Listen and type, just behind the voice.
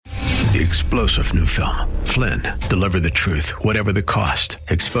The explosive new film, Flynn, deliver the truth, whatever the cost,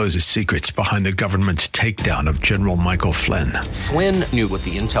 exposes secrets behind the government's takedown of General Michael Flynn. Flynn knew what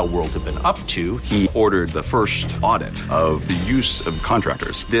the intel world had been up to. He ordered the first audit of the use of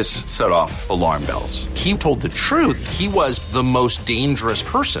contractors. This set off alarm bells. He told the truth. He was the most dangerous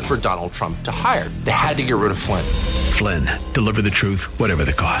person for Donald Trump to hire. They had to get rid of Flynn. Flynn, deliver the truth, whatever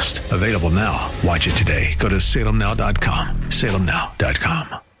the cost. Available now. Watch it today. Go to salemnow.com.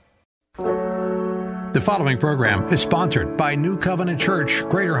 salemnow.com. The following program is sponsored by New Covenant Church,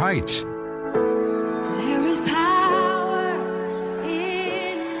 Greater Heights. There is power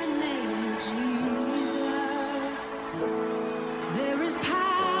in the name of Jesus. There is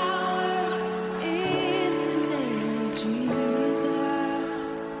power in the name of Jesus.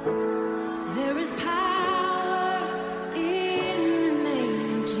 There is power in the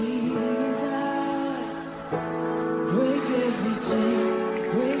name of Jesus. Break every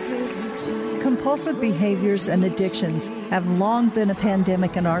chain, break every chain. Compulsive behaviors and addictions have long been a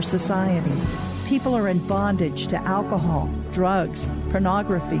pandemic in our society. People are in bondage to alcohol, drugs,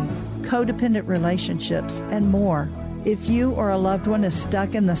 pornography, codependent relationships, and more. If you or a loved one is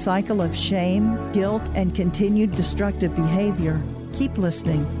stuck in the cycle of shame, guilt, and continued destructive behavior, keep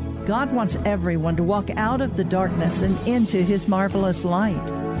listening. God wants everyone to walk out of the darkness and into His marvelous light.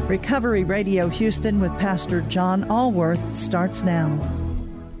 Recovery Radio Houston with Pastor John Allworth starts now.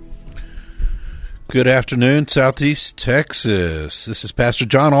 Good afternoon, Southeast Texas. This is Pastor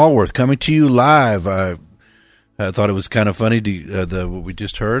John Allworth coming to you live. I thought it was kind of funny what we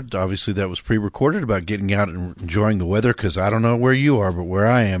just heard. Obviously, that was pre-recorded about getting out and enjoying the weather, because I don't know where you are, but where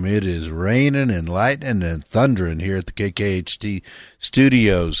I am, it is raining and lightning and thundering here at the KKHT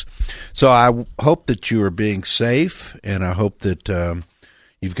studios. So I hope that you are being safe, and I hope that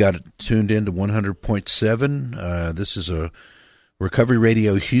you've got it tuned in to 100.7. This is a Recovery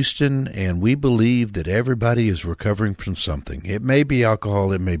Radio Houston, and we believe that everybody is recovering from something. It may be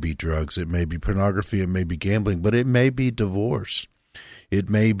alcohol, it may be drugs, it may be pornography, it may be gambling, but it may be divorce.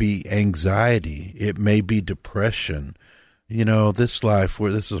 It may be anxiety. It may be depression. You know, this life,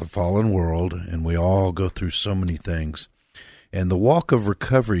 where this is a fallen world, and we all go through so many things. And the walk of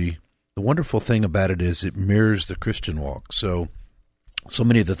recovery, the wonderful thing about it is it mirrors the Christian walk. So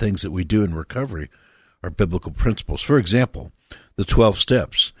many of the things that we do in recovery are biblical principles. For example, the 12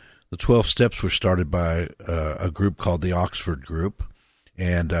 steps. The 12 steps were started by a group called the Oxford Group,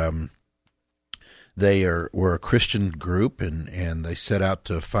 and they were a Christian group, and they set out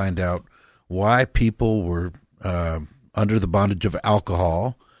to find out why people were under the bondage of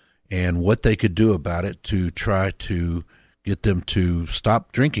alcohol and what they could do about it to try to get them to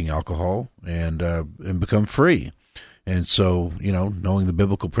stop drinking alcohol and become free. And so, you know, knowing the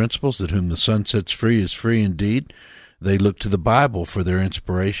biblical principles that whom the Son sets free is free indeed, they looked to the Bible for their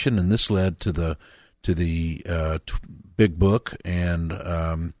inspiration, and this led to the big book, and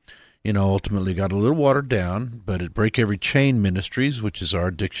ultimately got a little watered down. But at Break Every Chain Ministries, which is our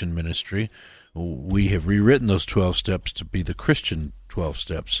addiction ministry, we have rewritten those 12 steps to be the Christian 12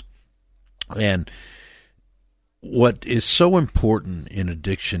 steps. And what is so important in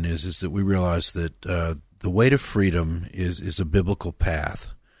addiction is that we realize that the way to freedom is a biblical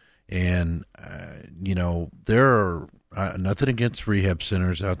path. And, there are nothing against rehab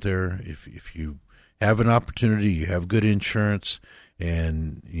centers out there. If you have an opportunity, you have good insurance,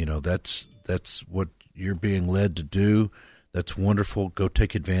 and, that's what you're being led to do. That's wonderful. Go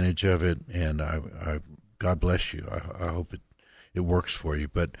take advantage of it. And I God bless you. I hope it works for you.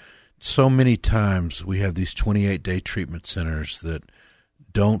 But so many times we have these 28-day treatment centers that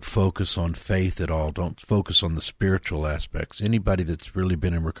don't focus on faith at all, don't focus on the spiritual aspects. Anybody that's really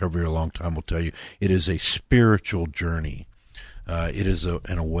been in recovery a long time will tell you it is a spiritual journey. It is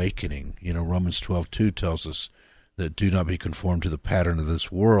an awakening. Romans 12:2 tells us that do not be conformed to the pattern of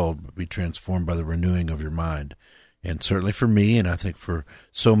this world, but be transformed by the renewing of your mind. And certainly for me, and I think for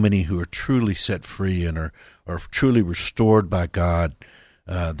so many who are truly set free and are truly restored by God,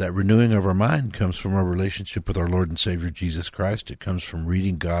 that renewing of our mind comes from our relationship with our Lord and Savior Jesus Christ. It comes from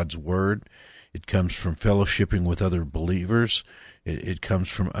reading God's Word. It comes from fellowshipping with other believers. It comes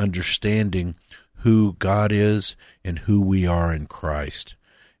from understanding who God is and who we are in Christ.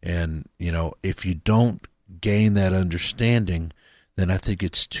 And, if you don't gain that understanding, then I think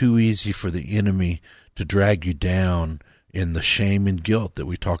it's too easy for the enemy to drag you down in the shame and guilt that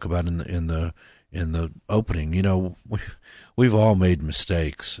we talk about in the opening. We've all made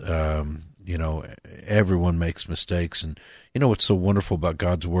mistakes. Everyone makes mistakes. And what's so wonderful about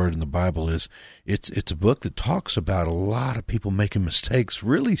God's Word and the Bible is it's a book that talks about a lot of people making mistakes,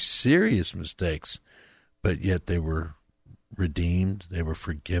 really serious mistakes, but yet they were redeemed, they were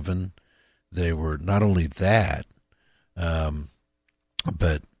forgiven, they were not only that,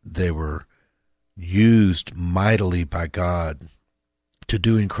 but they were used mightily by God to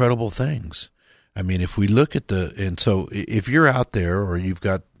do incredible things. I mean, if we look at so if you're out there or you've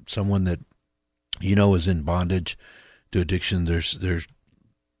got someone that you know is in bondage to addiction, there's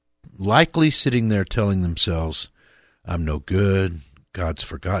likely sitting there telling themselves, I'm no good, God's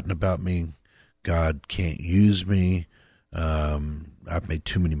forgotten about me, God can't use me, I've made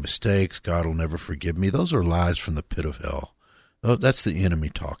too many mistakes, God will never forgive me. Those are lies from the pit of hell. That's the enemy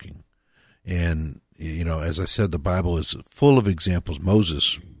talking. And, as I said, the Bible is full of examples.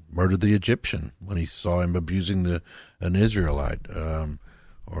 Moses murdered the Egyptian when he saw him abusing an Israelite.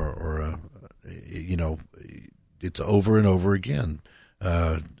 It's over and over again.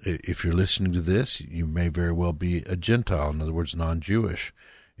 If you're listening to this, you may very well be a Gentile, in other words, non-Jewish.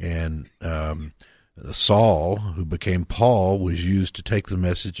 And Saul, who became Paul, was used to take the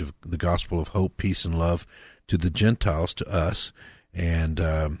message of the gospel of hope, peace, and love to the Gentiles, to us.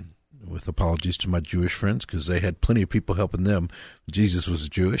 And with apologies to my Jewish friends, because they had plenty of people helping them. Jesus was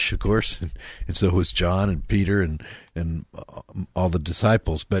Jewish, of course, and so was John and Peter and all the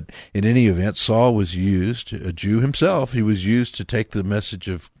disciples. But in any event, Saul was used, a Jew himself, he was used to take the message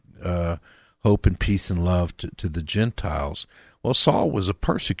of hope and peace and love to the Gentiles. Well, Saul was a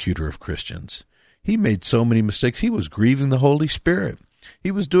persecutor of Christians. He made so many mistakes. He was grieving the Holy Spirit.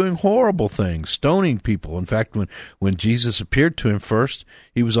 He was doing horrible things, stoning people. In fact, when Jesus appeared to him first,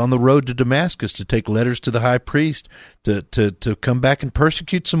 he was on the road to Damascus to take letters to the high priest to come back and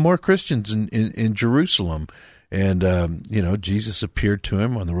persecute some more Christians in Jerusalem. And, Jesus appeared to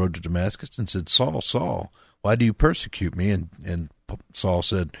him on the road to Damascus and said, Saul, Saul, why do you persecute me? And Saul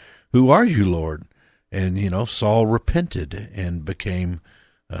said, who are you, Lord? And, Saul repented and became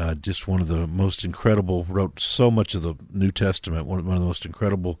just one of the most incredible, wrote so much of the New Testament, one of the most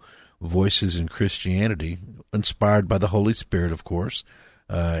incredible voices in Christianity, inspired by the Holy Spirit, of course,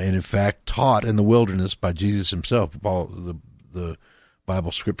 and in fact taught in the wilderness by Jesus himself. The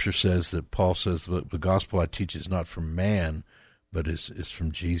Bible scripture says that Paul says the gospel I teach is not from man, but is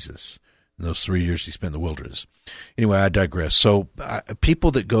from Jesus. In those 3 years he spent in the wilderness. Anyway, I digress. So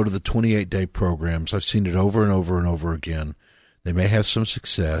people that go to the 28-day programs, I've seen it over and over and over again. They may have some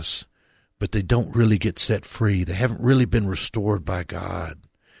success, but they don't really get set free. They haven't really been restored by God.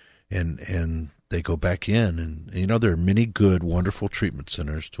 And they go back in. And there are many good, wonderful treatment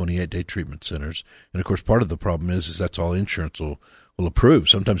centers, 28-day treatment centers. And, of course, part of the problem is that's all insurance will approve,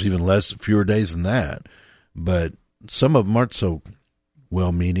 sometimes even fewer days than that. But some of them aren't so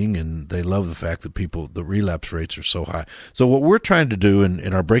well-meaning, and they love the fact that the relapse rates are so high. So what we're trying to do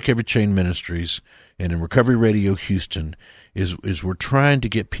in our Break Every Chain ministries and in Recovery Radio Houston is we're trying to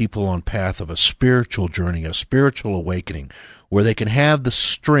get people on path of a spiritual journey, a spiritual awakening, where they can have the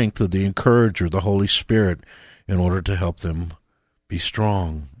strength of the encourager, the Holy Spirit, in order to help them be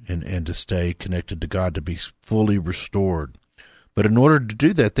strong and to stay connected to God, to be fully restored. But in order to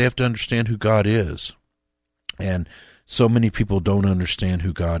do that, they have to understand who God is. And so many people don't understand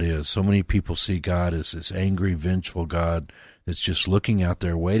who God is. So many people see God as this angry, vengeful God that's just looking out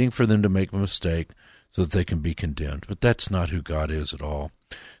there, waiting for them to make a mistake so that they can be condemned. But that's not who God is at all.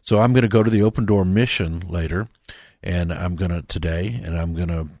 So I'm going to go to the Open Door Mission later, and I'm going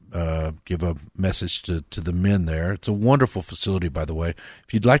to give a message to the men there. It's a wonderful facility, by the way.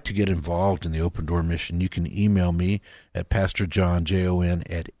 If you'd like to get involved in the Open Door Mission, you can email me at Pastor John, Jon,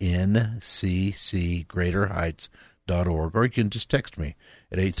 at nccgreaterheights.org, or you can just text me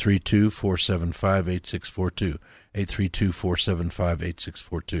at 832-475-8642.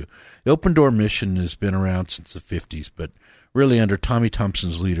 832-475-8642. The Open Door Mission has been around since the 50s, but really under Tommy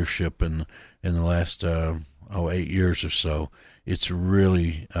Thompson's leadership in the last 8 years or so, it's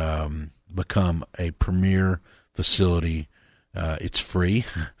really become a premier facility. It's free.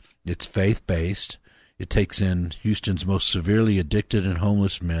 It's faith-based. It takes in Houston's most severely addicted and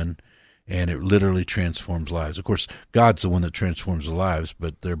homeless men, and it literally transforms lives. Of course, God's the one that transforms the lives,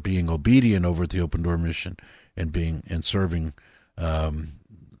 but they're being obedient over at the Open Door Mission and serving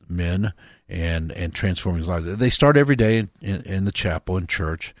men and transforming lives. They start every day in the chapel in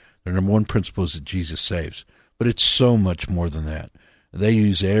church. Their number one principle is that Jesus saves, but it's so much more than that. They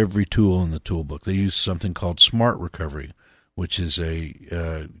use every tool in the toolbook. They use something called Smart Recovery, which is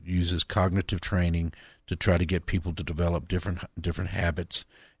uses cognitive training to try to get people to develop different habits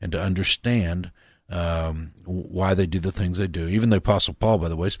and to understand why they do the things they do. Even the Apostle Paul, by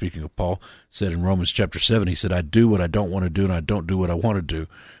the way, speaking of Paul, said in Romans chapter 7, he said, I do what I don't want to do, and I don't do what I want to do.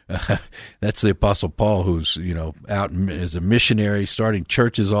 That's the Apostle Paul, who's, out as a missionary, starting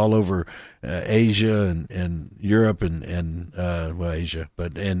churches all over Asia and Europe and Asia,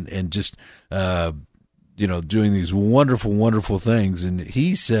 but and just doing these wonderful, wonderful things. And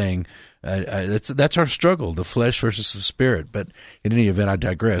he's saying that's our struggle, the flesh versus the spirit. But in any event, I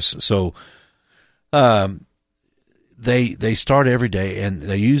digress. So they start every day, and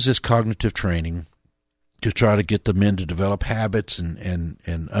they use this cognitive training to try to get the men to develop habits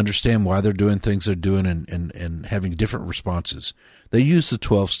and understand why they're doing things they're doing and having different responses. They use the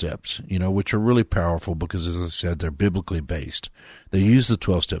 12 steps, which are really powerful because, as I said, they're biblically based. They use the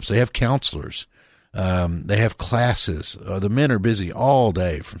 12 steps. They have counselors. They have classes. The men are busy all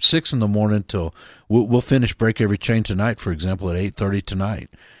day from 6 a.m. till we'll finish Break Every Chain tonight, for example, at 8:30 tonight.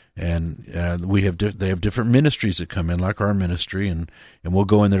 And they have different ministries that come in, like our ministry, and we'll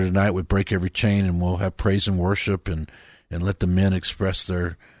go in there tonight with Break Every Chain, and we'll have praise and worship, and let the men express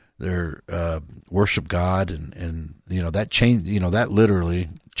their worship God, and that change, that literally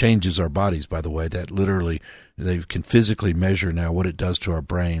changes our bodies. By the way, that literally they can physically measure now what it does to our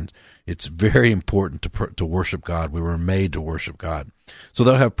brains. It's very important to worship God. We were made to worship God. So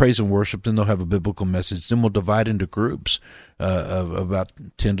they'll have praise and worship, then they'll have a biblical message. Then we'll divide into groups of about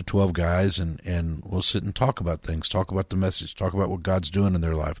 10 to 12 guys, and we'll sit and talk about things, talk about the message, talk about what God's doing in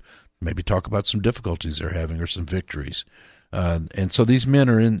their life, maybe talk about some difficulties they're having or some victories. And so these men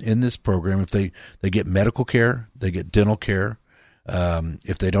are in this program. If they get medical care, they get dental care.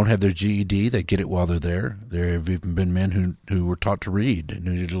 If they don't have their GED, they get it while they're there. There have even been men who were taught to read and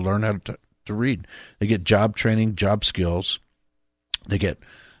needed to learn how to read. They get job training, job skills. They get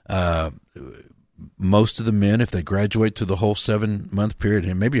most of the men, if they graduate through the whole 7-month period,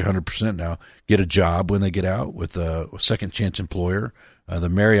 and maybe 100% now, get a job when they get out with a second chance employer. The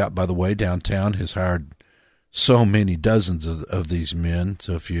Marriott, by the way, downtown has hired so many dozens of these men.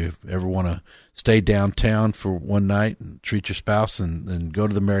 So if you ever want to stay downtown for one night and treat your spouse, then go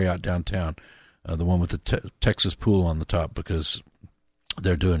to the Marriott downtown, the one with the Texas pool on the top, because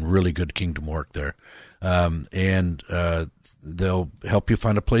they're doing really good kingdom work there. And they'll help you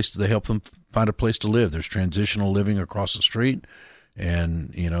find a place. They help them find a place to live. There's transitional living across the street,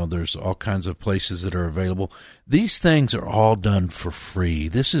 and there's all kinds of places that are available. These things are all done for free.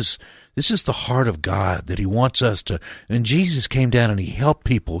 This is the heart of God, that he wants us to. And Jesus came down and he helped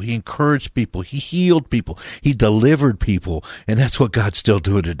people. He encouraged people. He healed people. He delivered people. And that's what God's still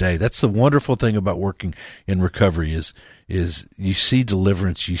doing today. That's the wonderful thing about working in recovery is you see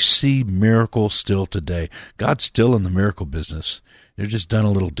deliverance. You see miracles still today. God's still in the miracle business. They're just done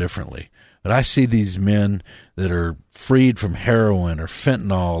a little differently. But I see these men that are freed from heroin or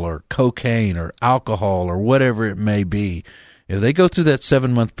fentanyl or cocaine or alcohol or whatever it may be. If they go through that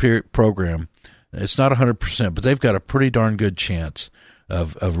 7-month period program, it's not 100%, but they've got a pretty darn good chance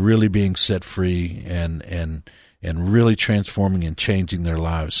of really being set free and really transforming and changing their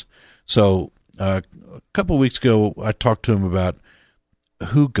lives. So a couple of weeks ago, I talked to them about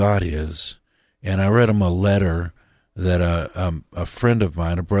who God is, and I read them a letter that a friend of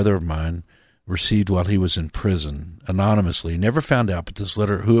mine, a brother of mine, received while he was in prison anonymously. He never found out, but this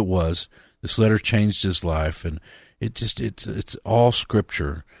letter, who it was, this letter changed his life, and it's all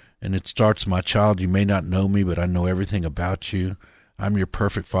Scripture, and it starts, "My child, you may not know me, but I know everything about you. I'm your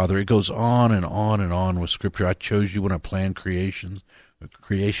perfect Father." It goes on and on and on with Scripture. "I chose you when I planned creation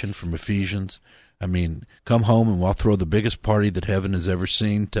from Ephesians." I mean, come home and we'll throw the biggest party that heaven has ever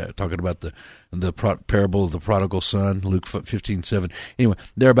seen. Talking about the parable of the prodigal son, Luke 15:7. Anyway,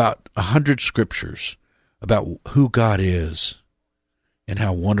 there are about 100 scriptures about who God is and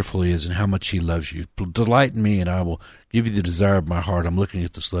how wonderful he is and how much he loves you. "Delight in me, and I will give you the desire of my heart." I'm looking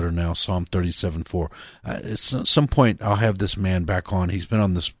at this letter now, Psalm 37:4. At some point, I'll have this man back on. He's been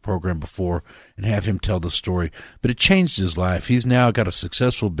on this program before, and have him tell the story. But it changed his life. He's now got a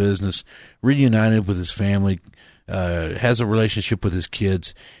successful business, reunited with his family, has a relationship with his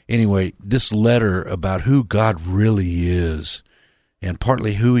kids. Anyway, this letter about who God really is, and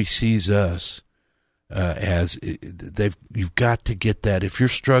partly who he sees us as, you've got to get that. If you're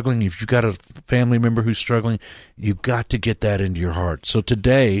struggling, if you've got a family member who's struggling, you've got to get that into your heart. So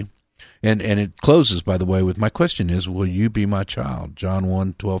today, and it closes, by the way, with my question is, will you be my child? John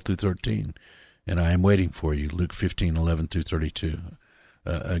 1:12-13. "And I am waiting for you." Luke 15:11-32.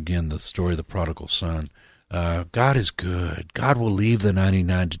 Again, the story of the prodigal son. God is good. God will leave the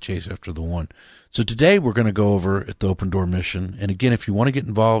 99 to chase after the one. So today we're going to go over at the Open Door Mission. And again, if you want to get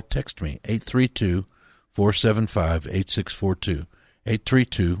involved, text me, 832-475-8642.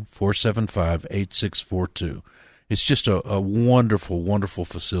 832-475-8642. It's just a wonderful, wonderful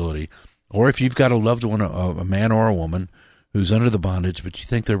facility. Or if you've got a loved one, a man or a woman, who's under the bondage, but you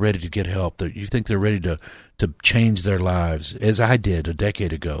think they're ready to get help, that you think they're ready to change their lives, as I did a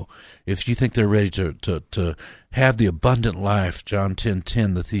decade ago. If you think they're ready to have the abundant life, John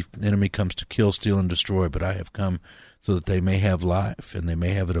 10:10, the enemy comes to kill, steal, and destroy, but I have come so that they may have life, and they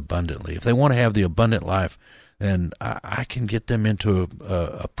may have it abundantly. If they want to have the abundant life, then I can get them into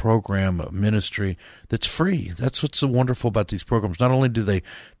a program, a ministry that's free. That's what's so wonderful about these programs. Not only do they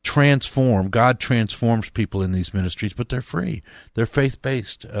transform, God transforms people in these ministries, but they're free. They're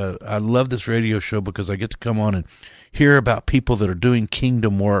faith-based. I love this radio show because I get to come on and hear about people that are doing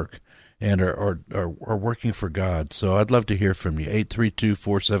kingdom work and are working for God. So I'd love to hear from you,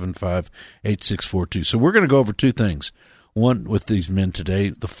 832-475-8642. So we're going to go over two things. One, with these men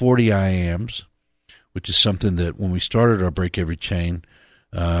today, the 40 I Ams, which is something that when we started our Break Every Chain,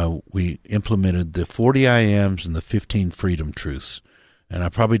 we implemented the 40 I Ams and the 15 Freedom Truths. And I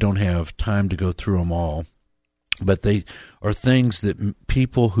probably don't have time to go through them all, but they are things that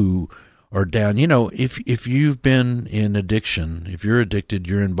people who are down, if you've been in addiction, if you're addicted,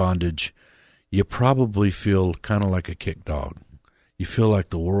 you're in bondage, you probably feel kind of like a kicked dog. You feel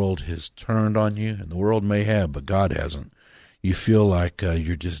like the world has turned on you, and the world may have, but God hasn't. You feel like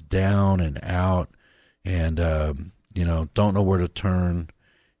you're just down and out, and don't know where to turn.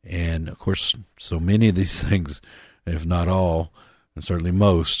 And of course, so many of these things, if not all, and certainly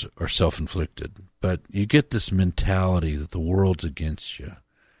most, are self-inflicted. But you get this mentality that the world's against you,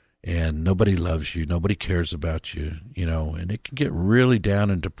 and nobody loves you, nobody cares about you, and it can get really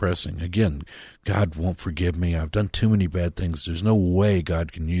down and depressing. Again, God won't forgive me. I've done too many bad things. There's no way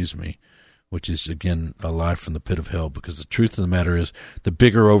God can use me, which is, again, a lie from the pit of hell, because the truth of the matter is, the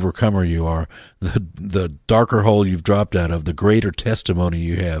bigger overcomer you are, the darker hole you've dropped out of, the greater testimony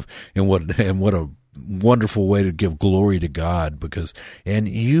you have, and what a wonderful way to give glory to God, and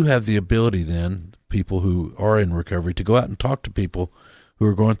you have the ability then, people who are in recovery, to go out and talk to people who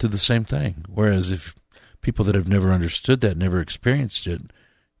are going through the same thing. Whereas if people that have never understood that, never experienced it,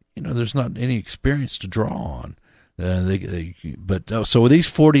 there's not any experience to draw on. So these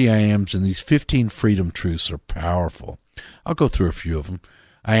 40 I Ams and these 15 Freedom Truths are powerful. I'll go through a few of them.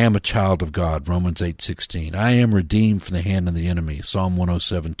 I am a child of God, Romans 8:16. I am redeemed from the hand of the enemy, Psalm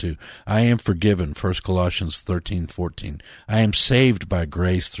 107:2. I am forgiven, 1 Colossians 13:14. I am saved by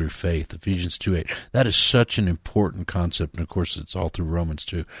grace through faith, Ephesians 2:8. That is such an important concept, and of course it's all through Romans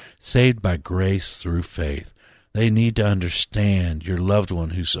 2. Saved by grace through faith. They need to understand, your loved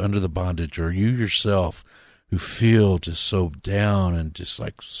one who's under the bondage, or you yourself who feel just so down and just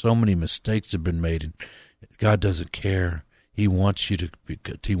like so many mistakes have been made, and God doesn't care. He wants you to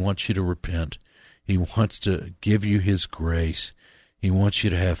repent. He wants to give you His grace. He wants you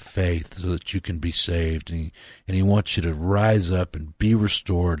to have faith so that you can be saved, and he wants you to rise up and be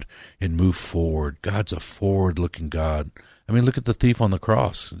restored and move forward. God's a forward-looking God. I mean, look at the thief on the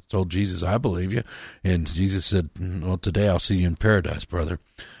cross. He told Jesus, "I believe you," and Jesus said, "Well, today I'll see you in paradise, brother."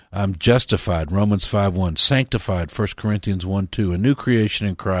 I'm justified, Romans 5:1, sanctified, 1 Corinthians 1:2, a new creation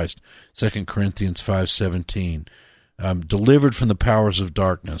in Christ, 2 Corinthians 5:17. I'm delivered from the powers of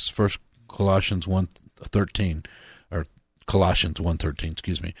darkness, 1 Colossians 1:13, or Colossians 1:13,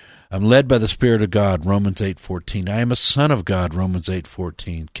 excuse me. I'm led by the Spirit of God, Romans 8:14. I am a son of God, Romans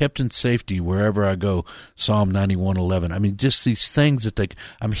 8:14. Kept in safety wherever I go, Psalm 91:11. I mean, just these things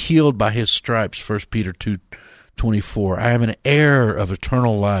I'm healed by His stripes, 1 Peter 2:24. I am an heir of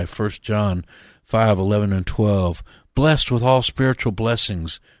eternal life, 1 John 5:11 and 12. Blessed with all spiritual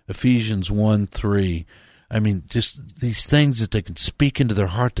blessings, Ephesians 1:3. I mean, just these things that they can speak into their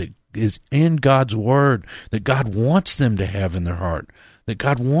heart that is in God's Word, that God wants them to have in their heart, that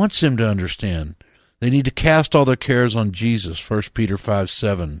God wants them to understand. They need to cast all their cares on Jesus, 1 Peter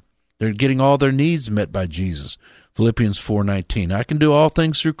 5:7. They're getting all their needs met by Jesus, Philippians 4:19. I can do all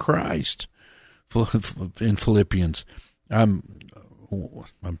things through Christ, in Philippians. I'm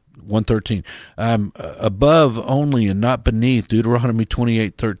 1:13. I'm above only and not beneath, Deuteronomy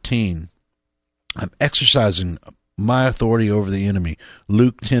 28:13. I'm exercising my authority over the enemy,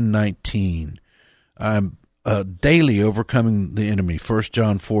 Luke 10:19. I'm daily overcoming the enemy, 1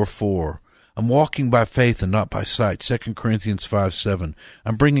 John 4:4. I'm walking by faith and not by sight, 2 Corinthians 5:7.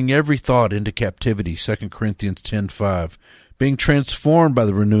 I'm bringing every thought into captivity, 2 Corinthians 10:5. Being transformed by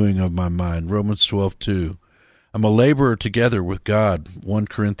the renewing of my mind, Romans 12:2. I'm a laborer together with God, 1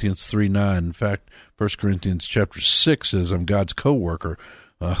 Corinthians 3:9. In fact, 1 Corinthians chapter 6 says I'm God's co-worker.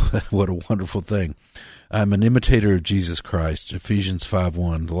 What a wonderful thing. I'm an imitator of Jesus Christ, Ephesians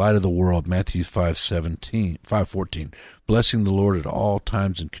 5:1, the light of the world, Matthew 5:14, blessing the Lord at all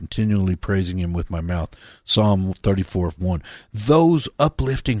times and continually praising him with my mouth, Psalm 34:1. Those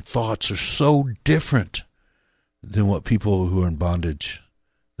uplifting thoughts are so different than what people who are in bondage,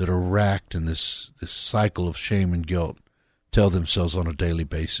 that are racked in this cycle of shame and guilt, tell themselves on a daily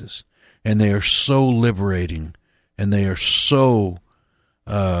basis. And they are so liberating, and they are so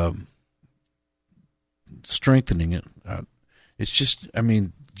strengthening it. It's just,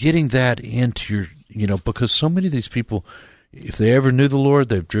 getting that into your, because so many of these people, if they ever knew the Lord,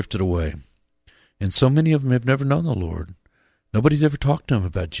 they've drifted away. And so many of them have never known the Lord. Nobody's ever talked to them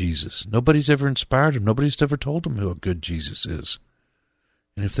about Jesus. Nobody's ever inspired them. Nobody's ever told them how good Jesus is.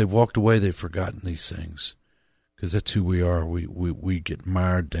 And if they've walked away, they've forgotten these things, because that's who we are. We get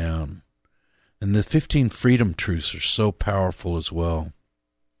mired down. And the 15 freedom truths are so powerful as well.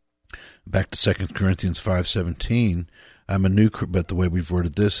 Back to 2 Corinthians 5:17, but the way we've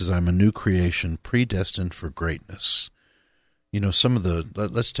worded this is, I'm a new creation, predestined for greatness.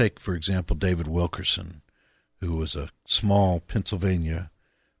 Let's take, for example, David Wilkerson, who was a small Pennsylvania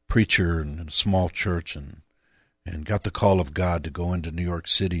preacher in a small church and got the call of God to go into New York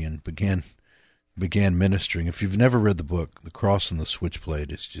City and began ministering. If you've never read the book, The Cross and the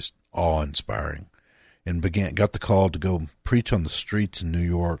Switchblade, is just awe-inspiring. And got the call to go preach on the streets in New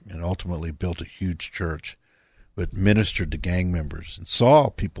York, and ultimately built a huge church, but ministered to gang members and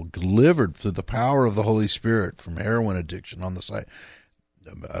saw people delivered through the power of the Holy Spirit from heroin addiction on the side.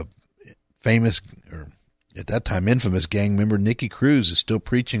 At that time, infamous gang member Nicky Cruz is still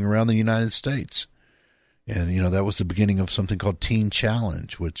preaching around the United States. And, that was the beginning of something called Teen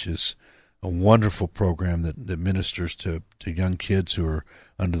Challenge, which is a wonderful program that ministers to young kids who are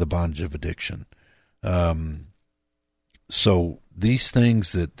under the bondage of addiction. So these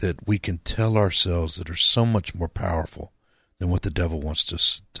things that we can tell ourselves that are so much more powerful than what the devil wants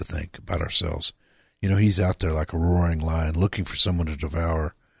us to think about ourselves. He's out there like a roaring lion looking for someone to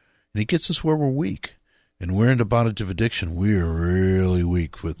devour. And he gets us where we're weak. And we're into bondage of addiction. We are really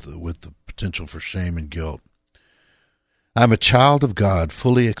weak with the potential for shame and guilt. I'm a child of God,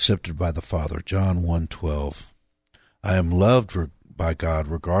 fully accepted by the Father, John 1:12. I am loved by God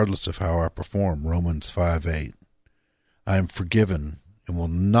regardless of how I perform, Romans 5:8. I am forgiven and will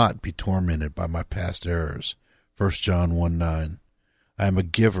not be tormented by my past errors, 1 John 1:9. I am a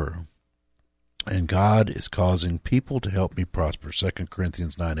giver, and God is causing people to help me prosper, 2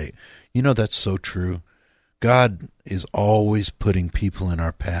 Corinthians 9:8. That's so true. God is always putting people in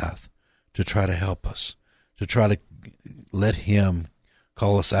our path to try to help us, to try to let him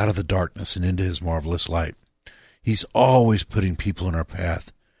call us out of the darkness and into his marvelous light. He's always putting people in our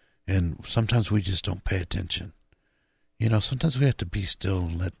path, and sometimes we just don't pay attention. Sometimes we have to be still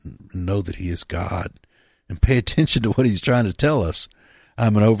and know that he is God and pay attention to what he's trying to tell us.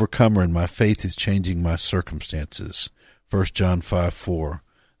 I'm an overcomer, and my faith is changing my circumstances, 1 John 5:4.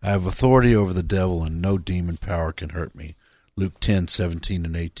 I have authority over the devil, and no demon power can hurt me, Luke 10:17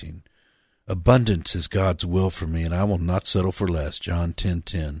 and 18. Abundance is God's will for me, and I will not settle for less, John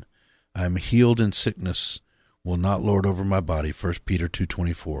 10:10. I am healed in sickness, will not lord over my body, 1 Peter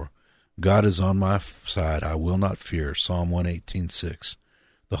 2:24. God is on my side, I will not fear, Psalm 118:6.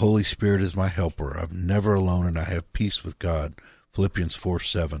 The Holy Spirit is my helper. I'm never alone, and I have peace with God, Philippians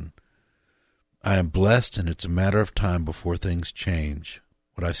 4:7. I am blessed, and it's a matter of time before things change.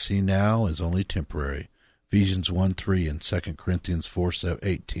 What I see now is only temporary, Ephesians 1:3 and 2 Corinthians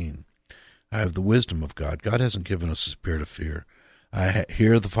 4:18. I have the wisdom of God. God hasn't given us a spirit of fear. I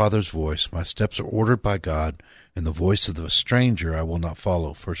hear the Father's voice. My steps are ordered by God, and the voice of the stranger I will not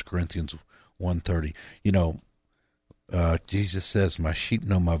follow, 1 Corinthians 1:30. Jesus says, my sheep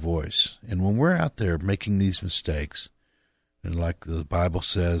know my voice. And when we're out there making these mistakes, and like the Bible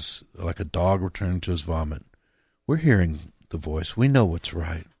says, like a dog returning to his vomit, we're hearing the voice. We know what's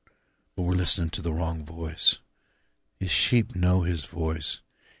right, but we're listening to the wrong voice. His sheep know his voice.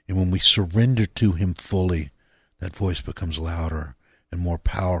 And when we surrender to him fully, that voice becomes louder and more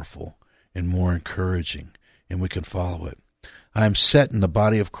powerful and more encouraging, and we can follow it. I am set in the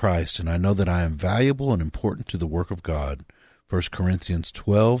body of Christ, and I know that I am valuable and important to the work of God, 1 Corinthians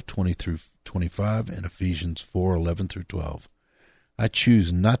 12:20-25 and Ephesians 4:11-12. I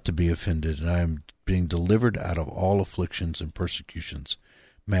choose not to be offended, and I am being delivered out of all afflictions and persecutions,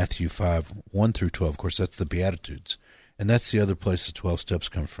 Matthew 5:1-12. Of course, that's the Beatitudes, and that's the other place the 12 steps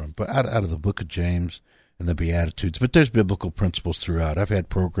come from. But out of the book of James and the Beatitudes. But there's biblical principles throughout. I've had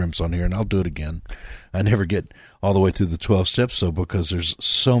programs on here, and I'll do it again. I never get all the way through the 12 steps, though, because there's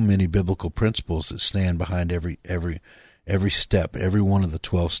so many biblical principles that stand behind every step, every one of the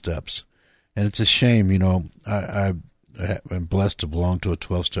 12 steps. And it's a shame, I'm blessed to belong to a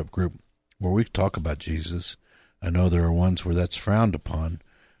 12-step group where we talk about Jesus. I know there are ones where that's frowned upon,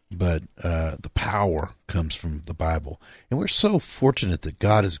 but the power comes from the Bible. And we're so fortunate that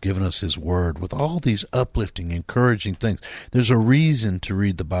God has given us His Word with all these uplifting, encouraging things. There's a reason to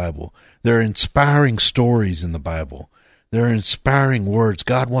read the Bible. There are inspiring stories in the Bible. There are inspiring words.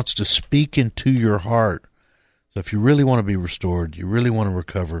 God wants to speak into your heart. So if you really want to be restored, you really want to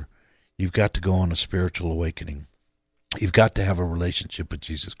recover, you've got to go on a spiritual awakening. You've got to have a relationship with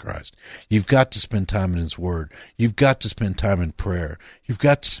Jesus Christ. You've got to spend time in His Word. You've got to spend time in prayer. You've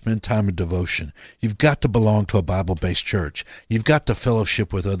got to spend time in devotion. You've got to belong to a Bible-based church. You've got to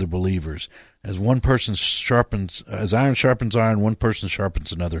fellowship with other believers. As iron sharpens iron, one person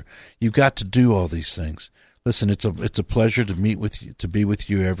sharpens another. You've got to do all these things. Listen, it's a pleasure to meet with you, to be with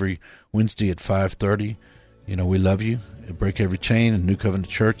you every Wednesday at 5:30. We love you at Break Every Chain and New Covenant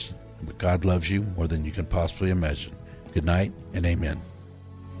Church, but God loves you more than you can possibly imagine. Good night and amen.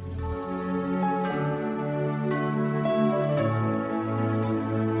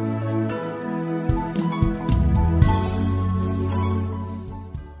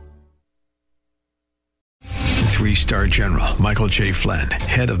 Three-star General Michael J. Flynn,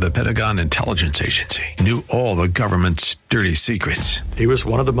 head of the Pentagon Intelligence Agency, knew all the government's dirty secrets. He was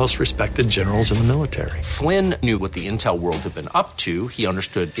one of the most respected generals in the military. Flynn knew what the intel world had been up to. He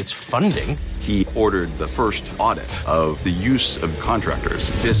understood its funding. He ordered the first audit of the use of contractors.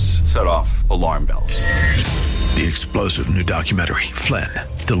 This set off alarm bells. The explosive new documentary, Flynn,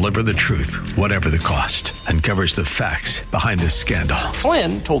 Deliver the Truth, Whatever the Cost, uncovers the facts behind this scandal.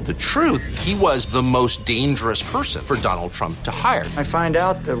 Flynn told the truth. He was the most dangerous person for Donald Trump to hire. I find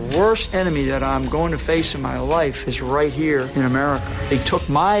out the worst enemy that I'm going to face in my life is right here in America. They took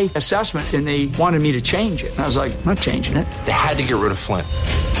my assessment and they wanted me to change it. And I was like, I'm not changing it. They had to get rid of Flynn.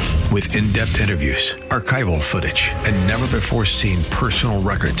 With in-depth interviews, archival footage, and never-before-seen personal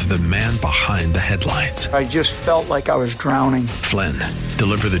records of the man behind the headlines. I just felt like I was drowning. Flynn,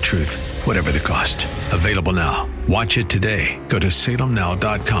 Deliver the Truth, Whatever the Cost. Available now. Watch it today. Go to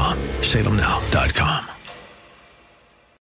salemnow.com. salemnow.com.